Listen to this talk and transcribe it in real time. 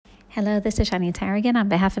Hello, this is Shani Tarragon on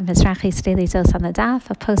behalf of Mizrachi's Daily Dose on the Daf.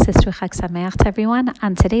 A post-history Chag Sameach to everyone.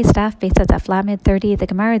 On today's Daf, Beta Daf Lamed 30, the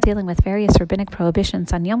Gemara dealing with various rabbinic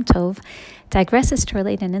prohibitions on Yom Tov digresses to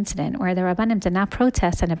relate an incident where the Rabbanim did not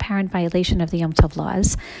protest an apparent violation of the Yom Tov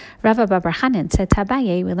laws. Rava Bar Hanan said to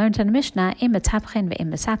Abaye, we learned in the Mishnah, Im Metapchin ve'im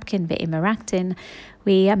Mesapkin ve'im Meraktin.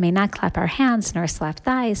 We may not clap our hands, nor slap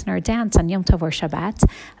thighs, nor dance on Yom Tov or Shabbat.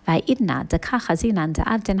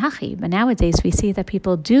 But nowadays we see that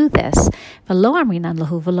people do this.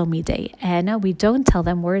 And we don't tell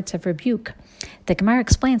them words of rebuke. The Gemara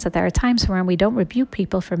explains that there are times when we don't rebuke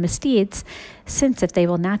people for misdeeds, since if they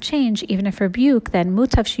will not change, even if rebuke, then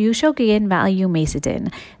mutav shiyu shogegin va'ayu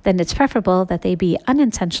mesidin. Then it's preferable that they be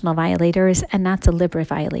unintentional violators and not deliberate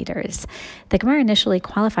violators. The Gemara initially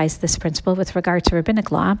qualifies this principle with regard to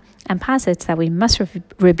rabbinic law and posits that we must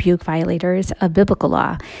rebuke violators of biblical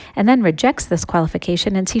law, and then rejects this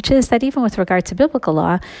qualification and teaches that even with regard to biblical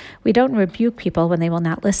law, we don't rebuke people when they will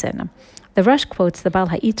not listen. The Rush quotes the Baal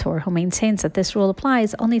HaItor, who maintains that this rule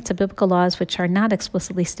applies only to biblical laws which are not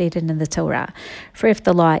explicitly stated in the Torah. For if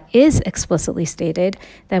the law is explicitly stated,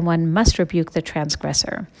 then one must rebuke the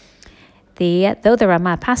transgressor. Though the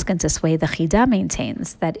Ramah paskins this way, the Chida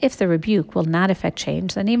maintains that if the rebuke will not affect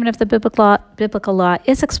change, then even if the biblical law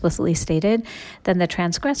is explicitly stated, then the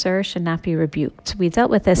transgressor should not be rebuked. We dealt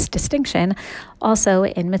with this distinction also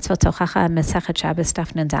in Mitzvot Tochacha and Mesechet Shabbos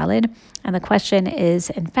Daf Nun Daled, and the question is,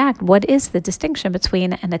 in fact, what is the distinction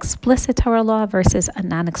between an explicit Torah law versus a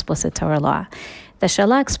non-explicit Torah law? The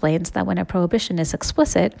Shalah explains that when a prohibition is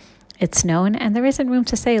explicit, it's known, and there isn't room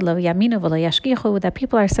to say lo yaminu v'lo yashgichu, that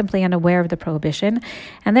people are simply unaware of the prohibition,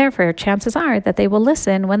 and therefore chances are that they will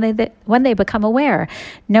listen when they become aware,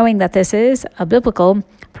 knowing that this is a biblical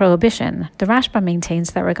prohibition. The Rashba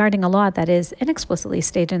maintains that regarding a law that is inexplicitly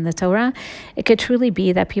stated in the Torah, it could truly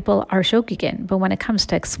be that people are shogegin, but when it comes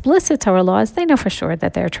to explicit Torah laws, they know for sure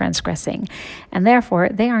that they're transgressing, and therefore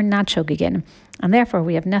they are not shogegin, and therefore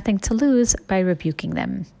we have nothing to lose by rebuking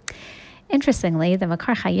them. Interestingly, the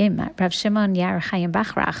Makar Chayim, Rav Shimon Yar Chaim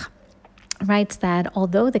Bachrach, writes that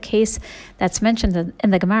although the case that's mentioned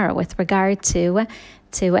in the Gemara with regard to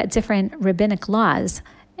different rabbinic laws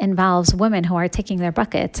involves women who are taking their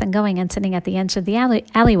buckets and going and sitting at the edge of the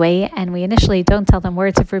alleyway, and we initially don't tell them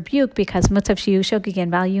words of rebuke because mutav shiyu shogegin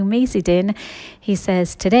va'ayu mesidin, he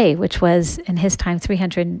says today, which was in his time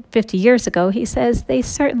 350 years ago, he says they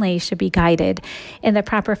certainly should be guided in the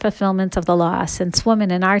proper fulfillment of the law, since women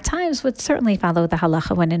in our times would certainly follow the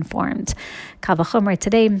halacha when informed. Kal v'chomer,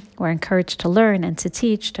 today we're encouraged to learn and to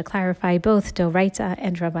teach, to clarify both doraita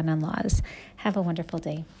and rabbanan laws. Have a wonderful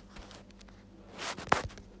day.